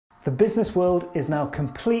The business world is now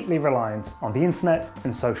completely reliant on the internet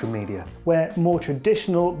and social media, where more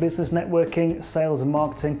traditional business networking, sales and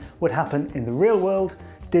marketing would happen in the real world.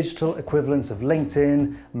 Digital equivalents of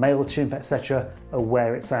LinkedIn, MailChimp, etc. are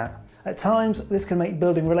where it's at. At times, this can make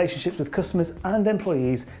building relationships with customers and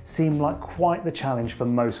employees seem like quite the challenge for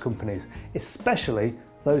most companies, especially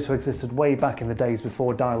those who existed way back in the days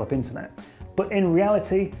before dial-up internet. But in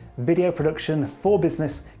reality, video production for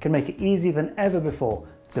business can make it easier than ever before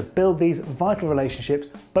to build these vital relationships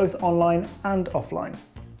both online and offline.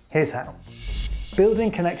 Here's how. Building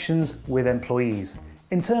connections with employees.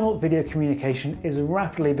 Internal video communication is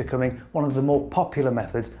rapidly becoming one of the more popular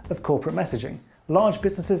methods of corporate messaging. Large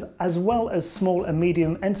businesses as well as small and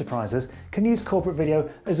medium enterprises can use corporate video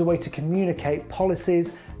as a way to communicate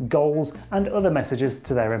policies, goals and other messages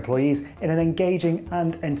to their employees in an engaging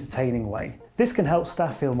and entertaining way. This can help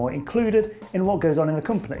staff feel more included in what goes on in the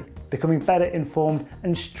company, becoming better informed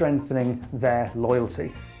and strengthening their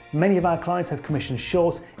loyalty. Many of our clients have commissioned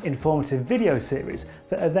short, informative video series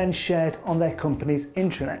that are then shared on their company's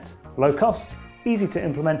intranet. Low cost, easy to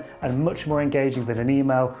implement and much more engaging than an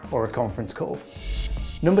email or a conference call.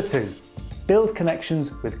 Number 2, build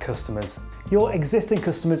connections with customers. Your existing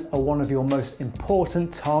customers are one of your most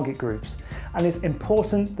important target groups, and it's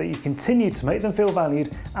important that you continue to make them feel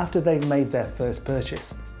valued after they've made their first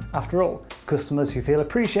purchase. After all, customers who feel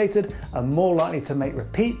appreciated are more likely to make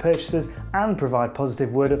repeat purchases and provide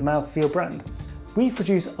positive word of mouth for your brand. We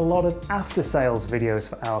produce a lot of after-sales videos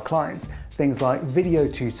for our clients, things like video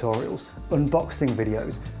tutorials, unboxing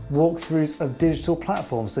videos, walkthroughs of digital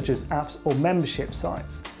platforms such as apps or membership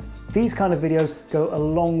sites. These kind of videos go a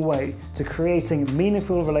long way to creating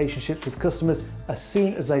meaningful relationships with customers as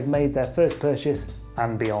soon as they've made their first purchase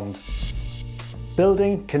and beyond.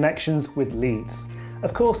 Building connections with leads.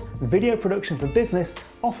 Of course, video production for business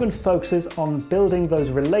often focuses on building those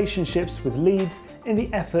relationships with leads in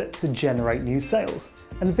the effort to generate new sales.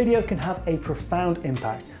 And video can have a profound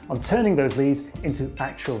impact on turning those leads into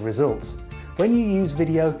actual results. When you use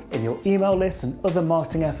video in your email lists and other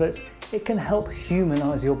marketing efforts, it can help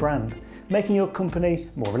humanize your brand, making your company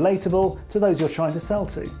more relatable to those you're trying to sell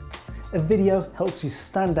to. A video helps you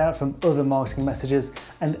stand out from other marketing messages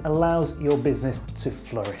and allows your business to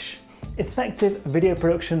flourish. Effective video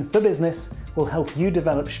production for business will help you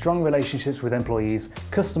develop strong relationships with employees,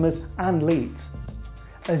 customers and leads.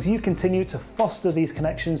 As you continue to foster these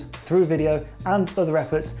connections through video and other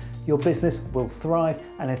efforts, your business will thrive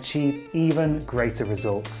and achieve even greater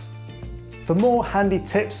results. For more handy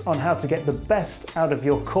tips on how to get the best out of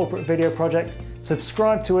your corporate video project,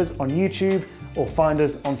 subscribe to us on YouTube or find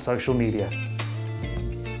us on social media.